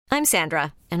I'm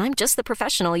Sandra, and I'm just the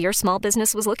professional your small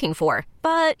business was looking for.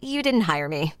 But you didn't hire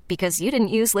me because you didn't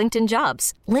use LinkedIn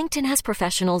Jobs. LinkedIn has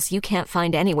professionals you can't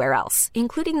find anywhere else,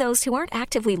 including those who aren't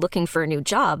actively looking for a new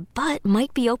job, but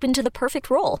might be open to the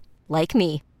perfect role, like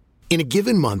me. In a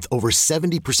given month, over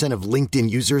 70% of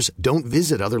LinkedIn users don't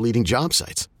visit other leading job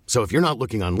sites. So if you're not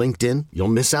looking on LinkedIn, you'll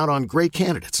miss out on great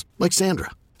candidates like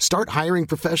Sandra. Start hiring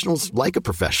professionals like a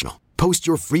professional. Post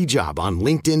your free job on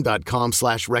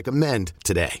linkedin.com/recommend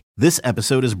today. This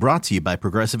episode is brought to you by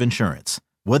Progressive Insurance.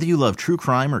 Whether you love true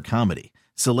crime or comedy,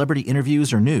 celebrity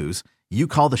interviews or news, you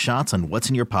call the shots on what's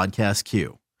in your podcast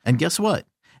queue. And guess what?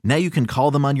 Now you can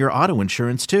call them on your auto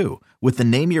insurance too with the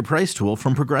Name Your Price tool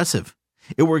from Progressive.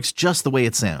 It works just the way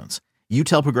it sounds. You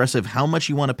tell Progressive how much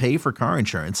you want to pay for car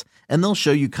insurance, and they'll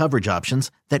show you coverage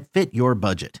options that fit your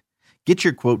budget. Get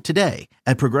your quote today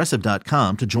at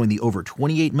Progressive.com to join the over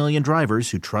 28 million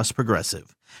drivers who trust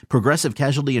Progressive. Progressive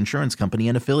Casualty Insurance Company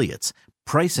and Affiliates.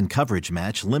 Price and coverage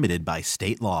match limited by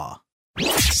state law.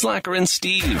 Slacker and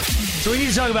Steve. So we need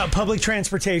to talk about public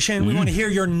transportation. We want to hear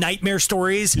your nightmare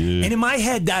stories. And in my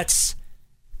head, that's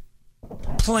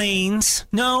planes.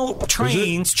 No,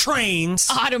 trains.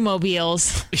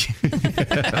 Automobiles.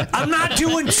 I'm not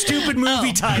doing stupid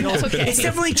movie titles. Okay. It's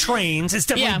definitely trains. It's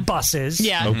definitely buses.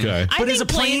 Yeah. Okay. But does a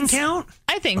plane count?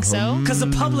 I think so. Because the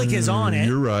public is on it.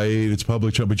 You're right. It's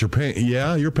public, but you're paying.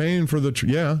 Yeah, you're paying for the.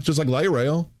 Just like light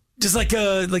rail. Just like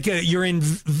you're in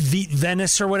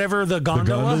Venice or whatever, the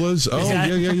gondola. The gondolas. Oh,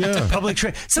 yeah. That's a public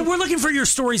train. So we're looking for your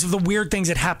stories of the weird things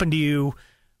that happened to you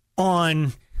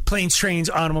on planes, trains,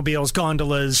 automobiles,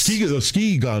 gondolas. Ski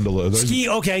gondola. Ski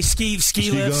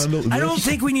lifts. I don't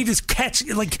think we need to catch,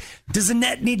 does the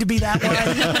net need to be that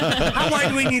wide? How wide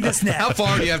do we need this net? How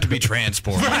far do you have to be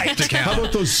transported to count? How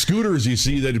about those scooters you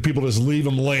see that people just leave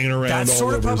them laying around That's all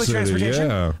sort of over public the city?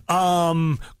 transportation.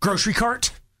 Yeah. Grocery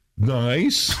cart.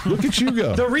 Nice. Look at you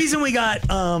go. The reason we got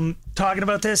talking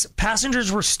about this,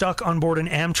 passengers were stuck on board an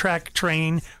Amtrak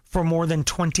train for more than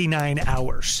 29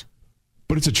 hours.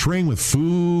 But it's a train with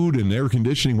food and air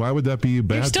conditioning. Why would that be a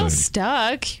bad You're still thing?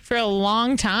 stuck for a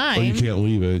long time. Oh, you can't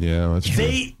leave it. Yeah, that's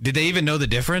true. Did they even know the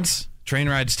difference? Train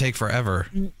rides take forever.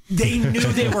 They knew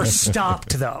they were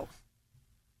stopped, though.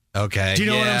 Okay. Do you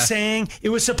know what I'm saying?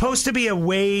 It was supposed to be a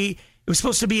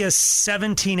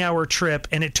 17-hour trip,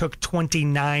 and it took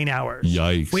 29 hours.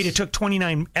 Yikes. Wait, it took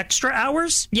 29 extra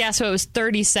hours? Yeah, so it was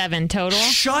 37 total.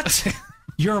 Shut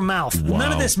your mouth. Wow.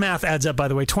 None of this math adds up, by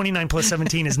the way. 29 plus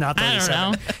 17 is not 37. I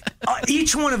don't know.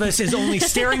 Each one of us is only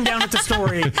staring down at the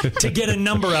story to get a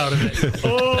number out of it.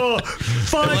 Oh,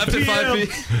 5 p.m.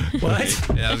 What?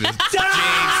 Yeah,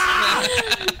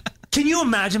 Can you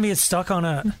imagine being stuck on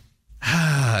a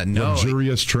no.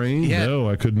 luxurious train? Yeah. No,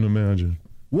 I couldn't imagine.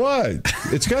 What?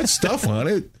 It's got stuff on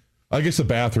it. I guess the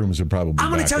bathrooms are probably.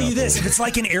 I'm going to tell you this. Over. If it's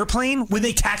like an airplane, when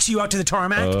they taxi you out to the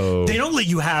tarmac, they don't let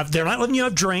you they're not letting you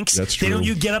have drinks. That's true. They don't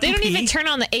you get up They and don't pee. even turn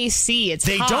on the AC. It's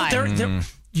They hot. don't.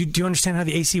 Do you understand how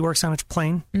the AC works on a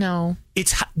plane? No.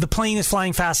 The plane is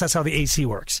flying fast. That's how the AC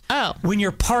works. Oh. When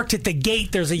you're parked at the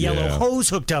gate, there's a yellow hose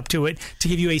hooked up to it to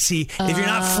give you AC. If you're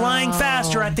not flying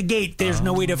fast, you're at the gate. There's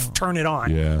no way to turn it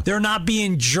on. Yeah. They're not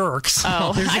being jerks.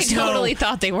 Oh, I totally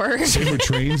thought they were. Same with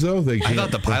trains, though. I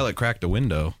thought the pilot cracked a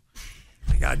window.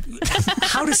 Oh my God.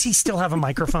 How does he still have a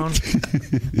microphone?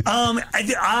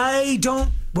 I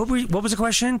don't. What was the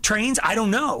question? Trains? I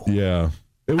don't know. Yeah.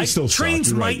 It was still trains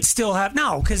stopped. might still have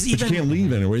because But you can't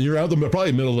leave anywhere. You're out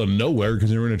probably middle of nowhere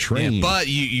because you're in a train. Yeah, but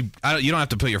you don't have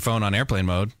to put your phone on airplane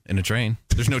mode in a train.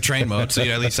 There's no train mode, so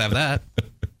you at least have that.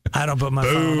 I don't put my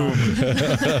phone on.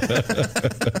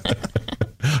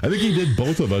 I think he did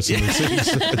both of us in the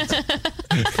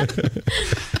same.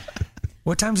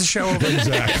 What time's the show over?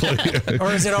 Exactly.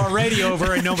 Or is it already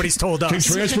over and nobody's told us? Can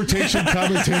transportation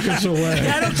come and take us away?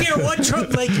 I don't care what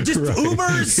truck, just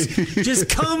Ubers, just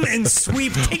come and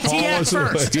sweep. Take TAG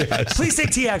first. Yes. Please take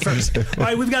TAG first. All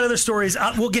right, we've got other stories.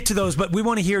 We'll get to those, but we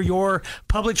want to hear your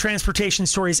public transportation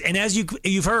stories. And as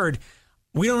you've heard,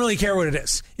 we don't really care what it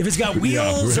is. If it's got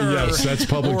wheels yes, that's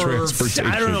public transportation.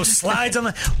 I don't know, slides on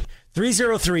the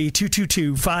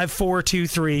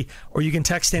 303-222-5423, or you can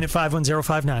text in at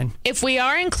 51059. If we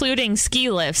are including ski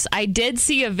lifts, I did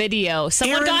see a video.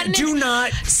 Someone got in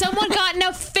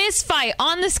a fist fight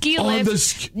on the ski lift,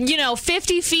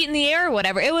 50 feet in the air or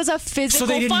whatever. It was a physical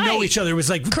fight. So they didn't know each other. It was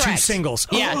like Correct. two singles.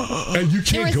 Yeah. And you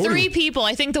can't there were 3 people.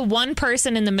 I think the one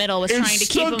person in the middle was trying to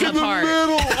keep them apart.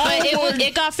 But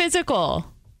it got physical.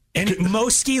 And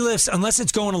most ski lifts, unless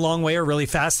it's going a long way or really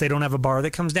fast, they don't have a bar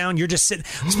that comes down. You're just sitting,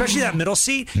 especially that middle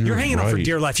seat, you're hanging on for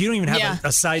dear life. You don't even have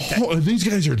a side thing. Oh, and these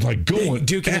guys are like going.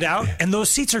 Duking it out. And those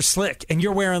seats are slick. And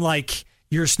you're wearing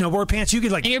your snowboard pants. You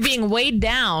could and you're being weighed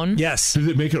down. Yes. Did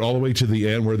it make it all the way to the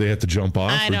end where they had to jump off?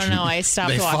 I don't know. I stopped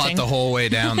they watching. They fought the whole way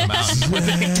down the mountain.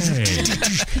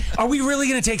 Are we really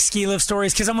going to take ski lift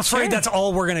stories? Because I'm afraid that's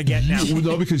all we're going to get now.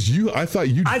 No, because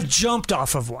I've jumped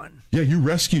off of one. Yeah, you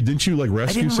rescued. Didn't you rescue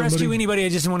somebody? I didn't rescue anybody. I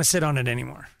just didn't want to sit on it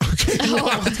anymore. Okay.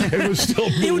 It was still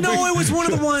moving. It was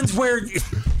one of the ones where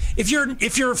if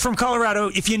you're from Colorado,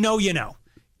 if you know, you know.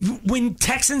 When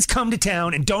Texans come to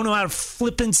town and don't know how to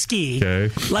flip and ski,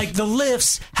 like the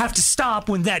lifts have to stop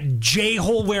when that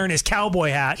J-hole wearing his cowboy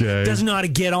hat doesn't know how to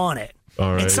get on it.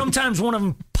 All right. And sometimes one of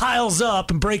them piles up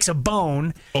and breaks a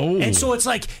bone. Oh. And so it's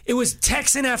like, it was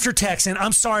Texan after Texan.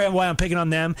 I'm sorry why I'm picking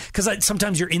on them, because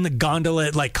sometimes you're in the gondola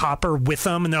at like Copper with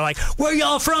them, and they're like, where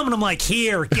y'all from? And I'm like,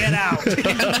 here, get out.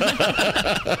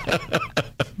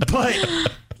 But...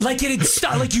 like it had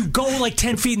stopped, like you go like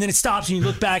 10 feet and then it stops and you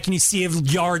look back and you see a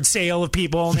yard sale of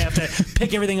people and they have to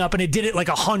pick everything up, and it did it like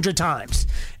 100 times.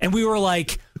 And we were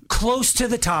like close to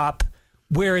the top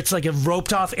where it's like a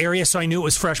roped off area, so I knew it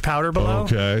was fresh powder below.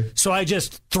 Okay. So I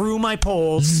just threw my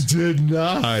poles. You did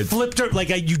not. Flipped her,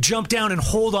 you jump down and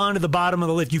hold on to the bottom of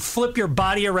the lift. You flip your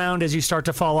body around as you start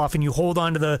to fall off and you hold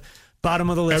on to the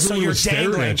bottom of the lift. Everyone was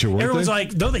staring at you, Everyone's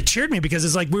like, no, they cheered me because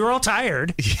it's like we were all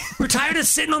tired. We're tired of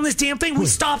sitting on this damn thing. We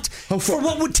stopped for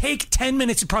what would take 10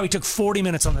 minutes. It probably took 40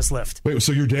 minutes on this lift. Wait,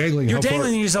 so you're dangling. You're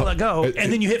dangling and you just let go.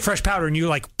 And then you hit fresh powder and you're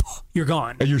like, you're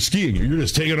gone. And you're skiing. You're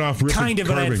just taking off. Kind of,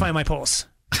 but I had to find my poles.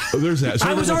 Oh, there's that. So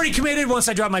I was already committed once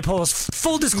I dropped my poles.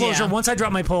 Full disclosure, once I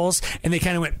dropped my poles and they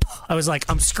kind of went, I was like,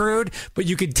 I'm screwed, but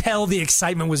you could tell the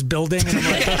excitement was building. And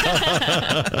I'm like,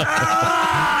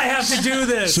 I have to do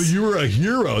this. So you were a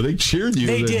hero. They cheered you.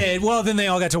 They did. Well, then they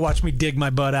all got to watch me dig my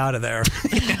butt out of there.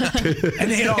 And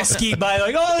they all skied by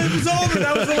like, oh, it was over.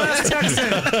 That was the last Texan.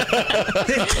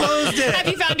 They closed it. Have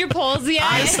you found your poles yet?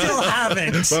 I still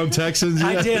haven't. From Texans?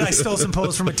 I did. I stole some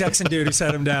poles from a Texan dude who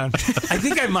set them down. I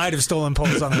think I might have stolen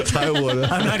poles on that. I would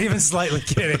have. I'm not even slightly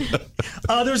kidding.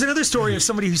 There's another story of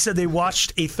somebody who said they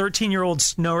watched a 13-year-old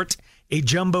snort a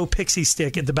jumbo pixie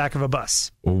stick at the back of a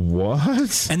bus.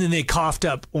 What? And then they coughed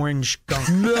up orange gunk.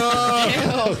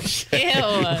 No! Ew.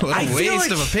 What a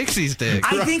waste of a pixie stick.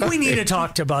 I think we need to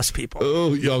talk to bus people.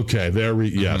 Oh, okay.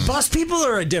 Yes. Bus people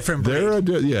are a different breed.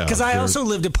 Because I also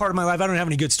lived a part of my life. I don't have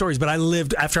any good stories, but I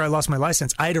lived, after I lost my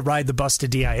license, I had to ride the bus to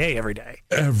DIA every day.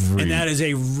 And that is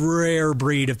a rare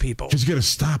breed of people. Because you got to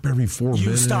stop every 4 minutes.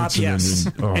 You stop, yes.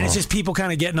 And it's just people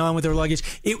kind of getting on with their luggage.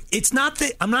 It's not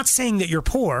that, I'm not saying that you're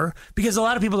poor, because a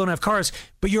lot of people don't have cars,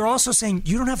 but you're also saying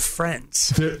you don't have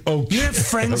friends. You don't have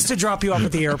friends to drop you off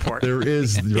at the airport. There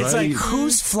is, right? It's like,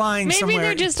 who's flying somewhere? Maybe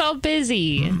they're just all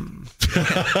busy. And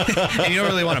you don't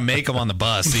really want to make them on the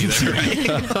bus either, right?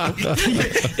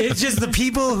 It's just the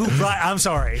people who ride. I'm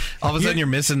sorry. All of a sudden you're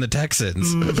missing the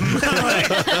Texans.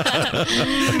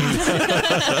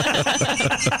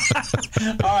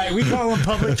 All right, we call them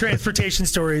public transportation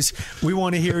stories. We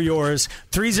want to hear yours.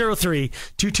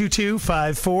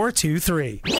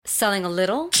 303-222-5423. Selling a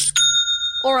little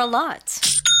or a lot?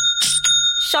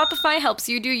 Shopify helps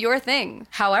you do your thing,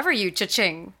 however you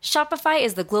cha-ching. Shopify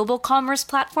is the global commerce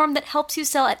platform that helps you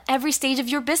sell at every stage of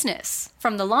your business.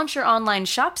 From the launch your online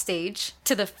shop stage,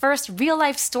 to the first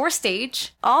real-life store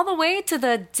stage, all the way to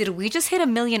the did we just hit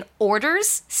 1 million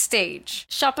orders stage.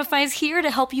 Shopify's here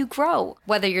to help you grow.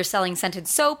 Whether you're selling scented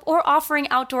soap or offering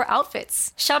outdoor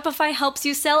outfits, Shopify helps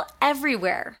you sell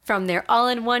everywhere. From their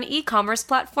all-in-one e-commerce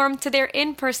platform to their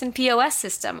in-person POS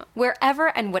system, wherever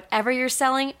and whatever you're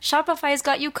selling, Shopify's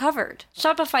got you covered.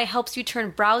 Shopify helps you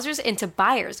turn browsers into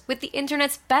buyers with the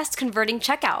internet's best converting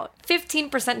checkout.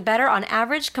 15% better on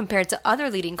average compared to other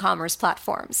leading commerce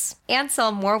platforms. And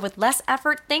sell more with less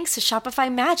effort thanks to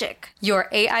Shopify Magic, your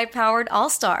AI-powered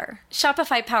all-star.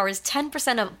 Shopify powers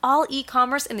 10% of all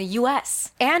e-commerce in the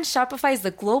U.S. And Shopify is the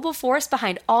global force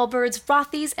behind Allbirds,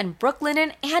 Rothy's, and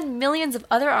Brooklinen, and millions of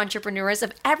other entrepreneurs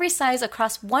of every size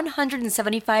across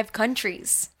 175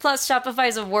 countries. Plus,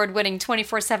 Shopify's award-winning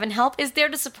 24/7 help is there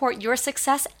to support your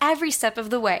success every step of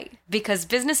the way. Because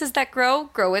businesses that grow,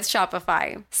 grow with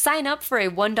Shopify. Sign up for a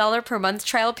 $1 per month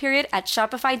trial period at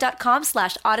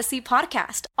shopify.com/Odyssey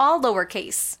Podcast, all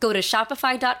lowercase. Go to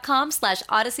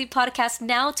shopify.com/Odyssey Podcast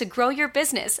now to grow your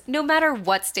business, no matter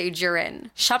what stage you're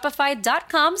in.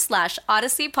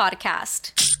 Shopify.com/Odyssey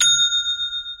Podcast.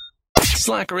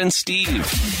 Slacker and Steve.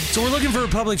 So we're looking for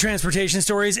public transportation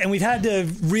stories, and we've had to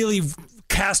really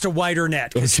cast a wider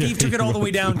net. Steve took it all the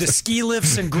way down to ski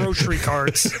lifts and grocery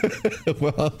carts.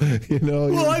 Well,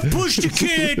 I pushed a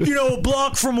kid, a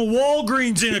block from a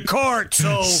Walgreens in a cart.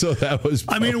 So that was.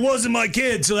 I mean, it wasn't my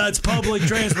kid, so that's public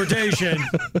transportation.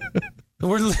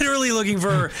 We're literally looking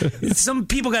for some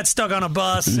people got stuck on a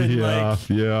bus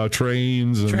and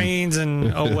trains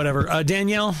and whatever.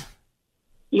 Danielle?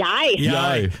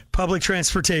 Yay. Public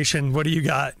transportation. What do you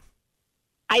got?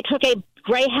 I took a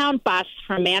Greyhound bus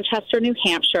from Manchester, New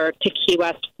Hampshire to Key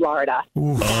West, Florida.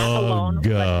 That alone was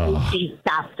a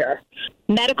disaster.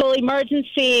 Medical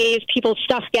emergencies, people's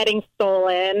stuff getting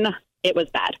stolen. It was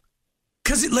bad.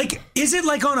 Because, is it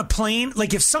like on a plane?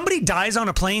 Like, if somebody dies on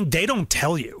a plane, they don't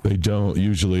tell you. They don't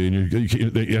usually, and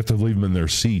you have to leave them in their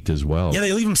seat as well. Yeah,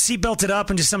 they leave them seat belted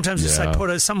up and just sometimes just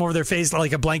put something over their face,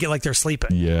 like a blanket, like they're sleeping.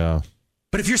 Yeah.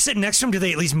 But if you're sitting next to them, do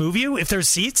they at least move you if there's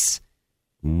seats?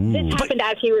 Ooh. This happened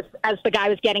as the guy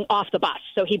was getting off the bus,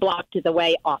 so he blocked the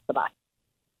way off the bus.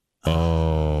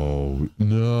 Oh,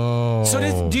 no.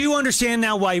 So do you understand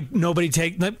now why nobody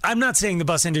I'm not saying the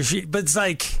bus industry, but it's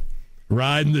like...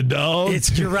 Riding the dog?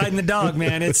 You're riding the dog,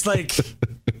 man. It's like,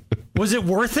 was it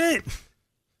worth it?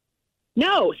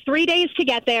 No, 3 days to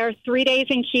get there, 3 days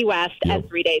in Key West, and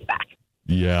 3 days back.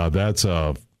 Yeah, that's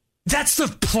the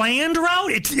planned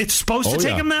route? It's supposed to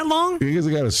take them that long? You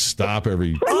guys got to stop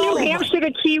every... From New Hampshire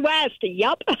to Key West,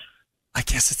 yup. I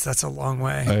guess that's a long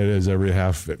way. It is every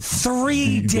half...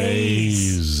 3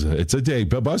 days. It's a day.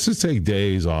 But buses take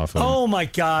days off. Oh, my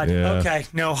God. Yeah. Okay.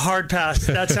 No, hard pass.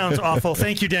 That sounds awful.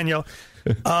 Thank you, Danielle.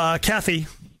 Kathy.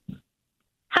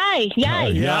 Hi.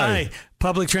 Yay.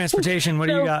 Public transportation. What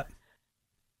do you got?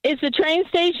 It's a train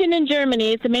station in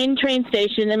Germany. It's a main train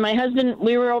station. And my husband,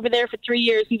 we were over there for 3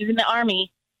 years. He was in the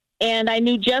Army. And I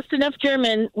knew just enough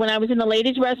German when I was in the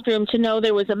ladies' restroom to know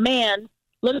there was a man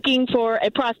looking for a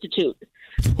prostitute.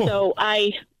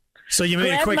 So you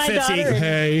made a quick 50.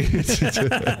 Hey.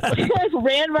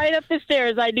 Ran right up the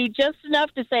stairs. I knew just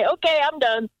enough to say, okay, I'm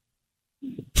done.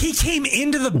 He came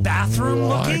into the bathroom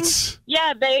looking?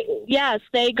 Yeah,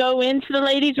 they go into the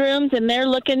ladies' rooms and they're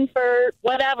looking for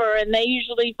whatever, and they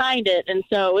usually find it. And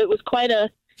so it was quite a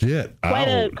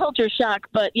culture shock.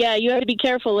 But yeah, you had to be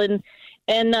careful.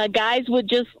 And guys would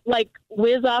just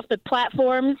whiz off the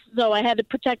platforms. So I had to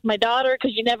protect my daughter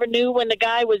because you never knew when the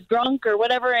guy was drunk or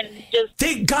whatever. And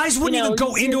guys wouldn't even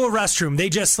go into a restroom. They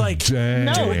just Dang.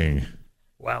 No.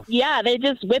 Wow. Yeah, they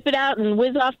just whip it out and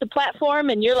whiz off the platform,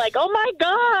 and you're like, oh my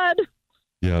God.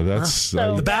 Yeah, that's...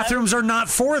 the bathrooms are not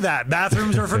for that.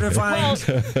 Bathrooms are for defined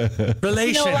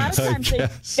relations. A lot of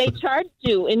times they charge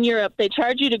you in Europe. They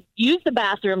charge you to use the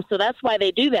bathroom, so that's why they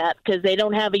do that, because they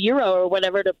don't have a euro or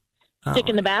whatever to stick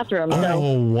in the bathroom.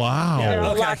 Oh, wow. They're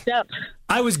all locked up.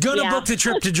 I was going to book the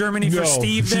trip to Germany for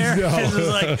Steve there. No.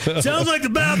 It was sounds like the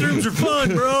bathrooms are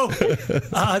fun, bro.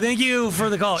 Thank you for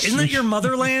the call. Isn't that your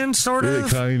motherland, sort of?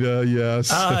 Kind of, yes.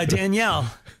 Danielle.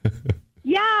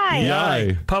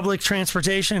 Yay. Public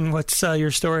transportation. What's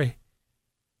your story?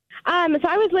 So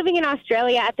I was living in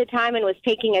Australia at the time and was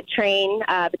taking a train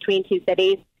between two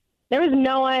cities. There was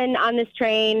no one on this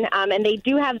train, and they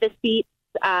do have the seats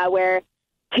where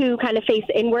two kind of face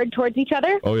inward towards each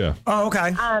other. Oh, yeah. Oh,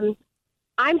 okay.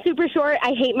 I'm super short.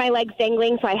 I hate my legs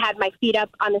dangling, so I had my feet up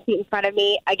on the seat in front of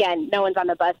me. Again, no one's on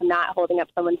the bus. I'm not holding up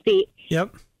someone's seat.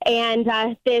 Yep. And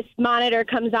this monitor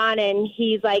comes on, and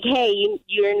he's like, hey,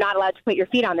 you're not allowed to put your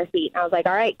feet on the seat. And I was like,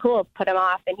 all right, cool. Put them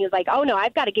off. And he was like, oh, no,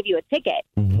 I've got to give you a ticket.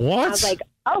 What? I was like,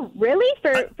 oh, really?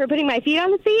 For putting my feet on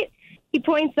the seat? He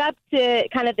points up to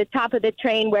kind of the top of the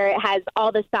train where it has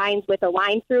all the signs with a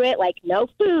line through it, like no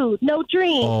food, no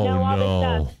drink, all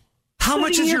this stuff. How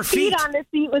much is your feet? On the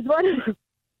seat was one of them.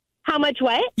 How much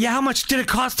what? Yeah, how much did it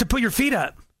cost to put your feet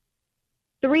up?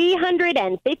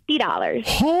 $350.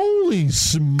 Holy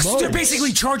smokes. So they're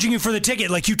basically charging you for the ticket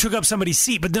like you took up somebody's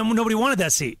seat, but then nobody wanted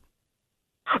that seat.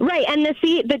 Right, and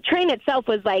the train itself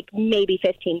was like maybe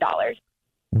 $15.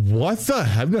 What the?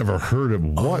 I've never heard of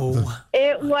what.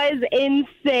 It was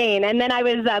insane. And then I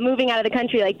was moving out of the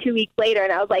country like 2 weeks later,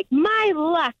 and I was like, my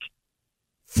luck.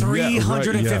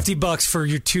 $350 for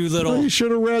your two little... Well, you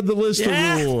should have read the list of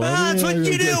rules. That's what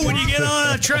you do when you get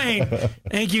on a train.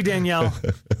 Thank you, Danielle.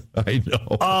 I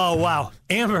know. Oh, wow.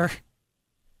 Amber.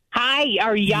 Hi,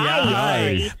 or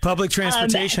yay. Public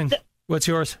transportation. What's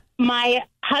yours? My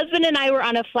husband and I were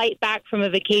on a flight back from a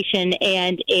vacation,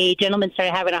 and a gentleman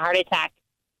started having a heart attack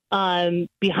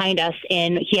behind us,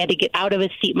 and he had to get out of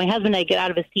his seat. My husband had to get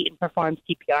out of his seat and perform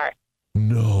CPR.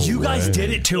 No You guys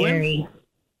did it to him?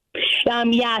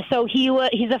 Yeah, so he's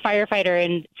a firefighter,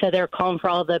 and so they're calling for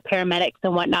all the paramedics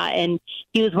and whatnot, and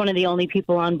he was one of the only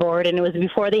people on board, and it was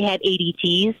before they had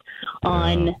ADTs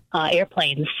on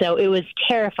airplanes, so it was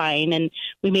terrifying, and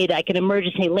we made like an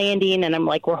emergency landing, and I'm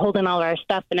like, we're holding all our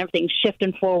stuff, and everything's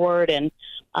shifting forward, and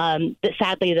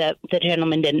sadly the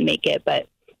gentleman didn't make it, but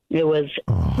it was...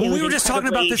 we were just talking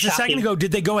about this a second ago.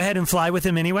 Did they go ahead and fly with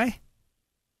him anyway?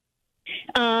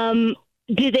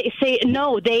 Did they say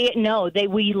no?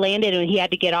 We landed and he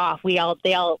had to get off. They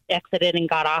all exited and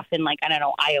got off in I don't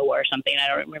know, Iowa or something. I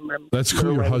don't remember. That's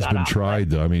cool. Your husband tried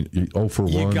though. I mean, 0 for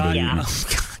 1. You got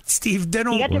Steve.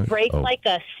 You had to break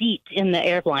a seat in the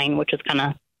airplane, which was kind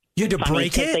of. You had to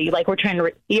break it? They were trying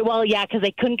to... because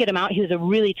they couldn't get him out. He was a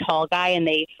really tall guy, and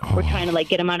they were trying to,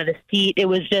 get him out of the seat. It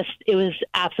was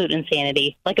absolute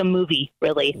insanity. Like a movie,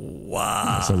 really.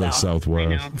 Wow. So like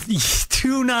Southwest.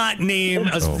 Do not name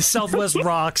Southwest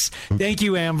Rocks. Thank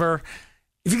you, Amber.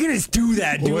 If you're going to do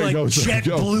that, do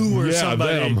JetBlue or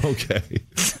somebody. Them. Okay.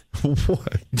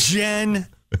 What? Jen.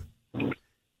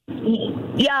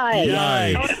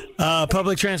 Yay.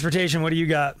 Public transportation, what do you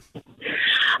got?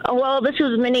 Well, this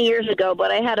was many years ago, but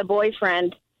I had a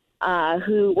boyfriend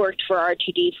who worked for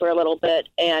RTD for a little bit,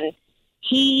 and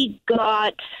he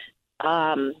got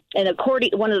one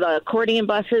of the accordion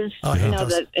buses. Oh,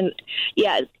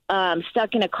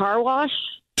 stuck in a car wash.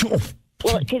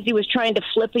 Well, because he was trying to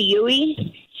flip a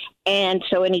Yui, and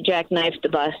he jackknifed the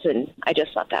bus, and I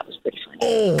just thought that was pretty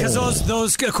funny. Because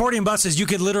those accordion buses, you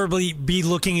could literally be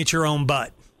looking at your own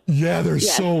butt. Yeah, they're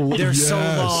so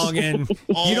long, and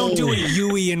you don't do a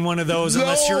Yui in one of those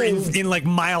unless you're in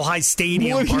Mile High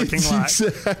Stadium parking lot.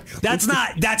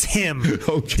 Exactly. That's him.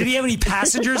 Okay. Did he have any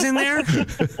passengers in there?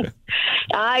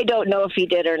 I don't know if he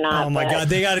did or not. Oh my God,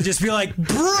 they got to just be like,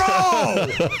 bro,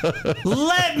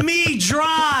 let me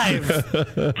drive.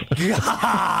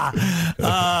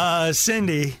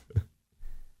 Cindy.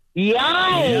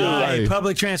 Yay.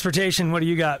 Public transportation, what do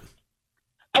you got?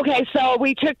 Okay, so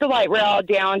we took the light rail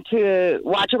down to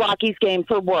watch a Rockies game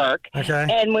for work. Okay.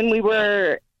 And when we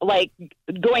were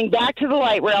going back to the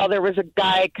light rail, there was a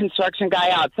construction guy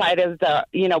outside of the,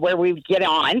 where we would get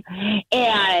on.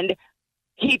 And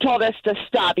he told us to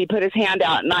stop. He put his hand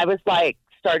out, and I was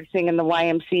started singing the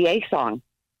YMCA song.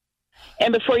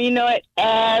 And before you know it,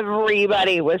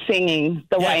 everybody was singing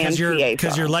the YMCA song.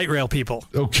 Because you're light rail people.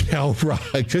 Okay, all right.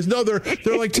 Because they're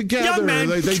together. Young men.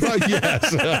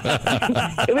 Yes.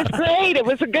 It was great. It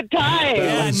was a good time.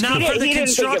 Yeah, not for the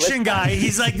construction guy.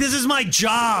 He's like, this is my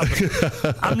job.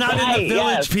 I'm not in the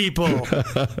village, people.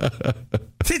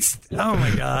 Oh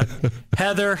my God,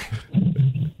 Heather.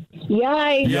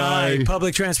 Yay.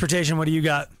 Public transportation. What do you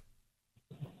got?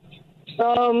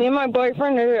 So me and my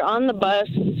boyfriend are on the bus.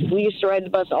 We used to ride the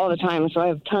bus all the time, so I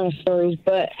have a ton of stories.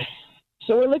 But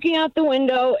so we're looking out the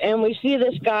window, and we see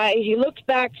this guy. He looks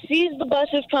back, sees the bus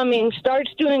is coming,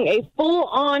 starts doing a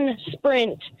full-on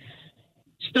sprint,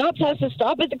 has to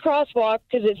stop at the crosswalk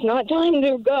because it's not time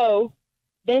to go.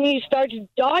 Then he starts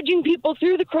dodging people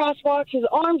through the crosswalk. His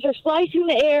arms are slicing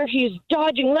the air. He's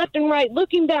dodging left and right,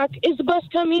 looking back. Is the bus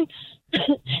coming?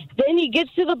 Then he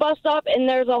gets to the bus stop, and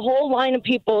there's a whole line of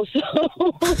people. So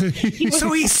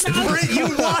he sprint.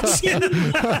 You watch him.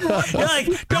 You're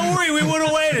like, don't worry, we would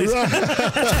have waited.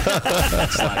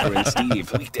 Slacker and Steve,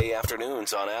 weekday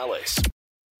afternoons on Alice.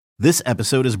 This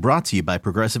episode is brought to you by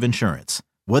Progressive Insurance.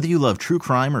 Whether you love true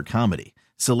crime or comedy,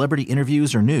 celebrity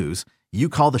interviews or news, you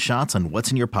call the shots on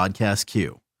what's in your podcast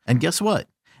queue. And guess what?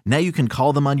 Now you can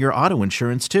call them on your auto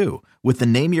insurance too with the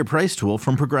Name Your Price tool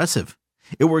from Progressive.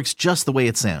 It works just the way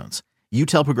it sounds. You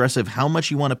tell Progressive how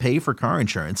much you want to pay for car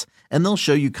insurance, and they'll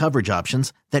show you coverage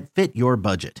options that fit your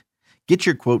budget. Get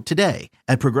your quote today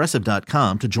at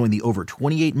Progressive.com to join the over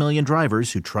 28 million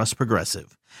drivers who trust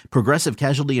Progressive. Progressive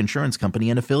Casualty Insurance Company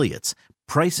and Affiliates.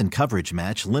 Price and coverage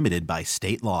match limited by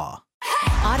state law.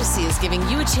 Odyssey is giving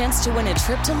you a chance to win a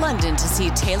trip to London to see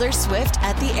Taylor Swift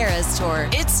at the Eras Tour.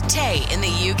 It's Tay in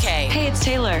the UK. Hey, it's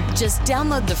Taylor. Just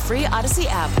download the free Odyssey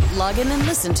app, log in and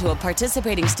listen to a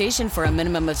participating station for a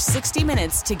minimum of 60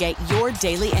 minutes to get your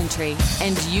daily entry.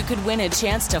 And you could win a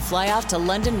chance to fly off to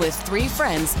London with 3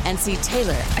 friends and see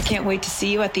Taylor. I can't wait to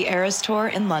see you at the Eras Tour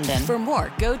in London. For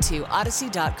more, go to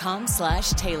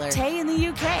odyssey.com/Taylor. Tay in the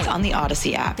UK. It's on the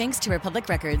Odyssey app. Thanks to Republic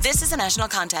Records. This is a national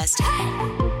contest.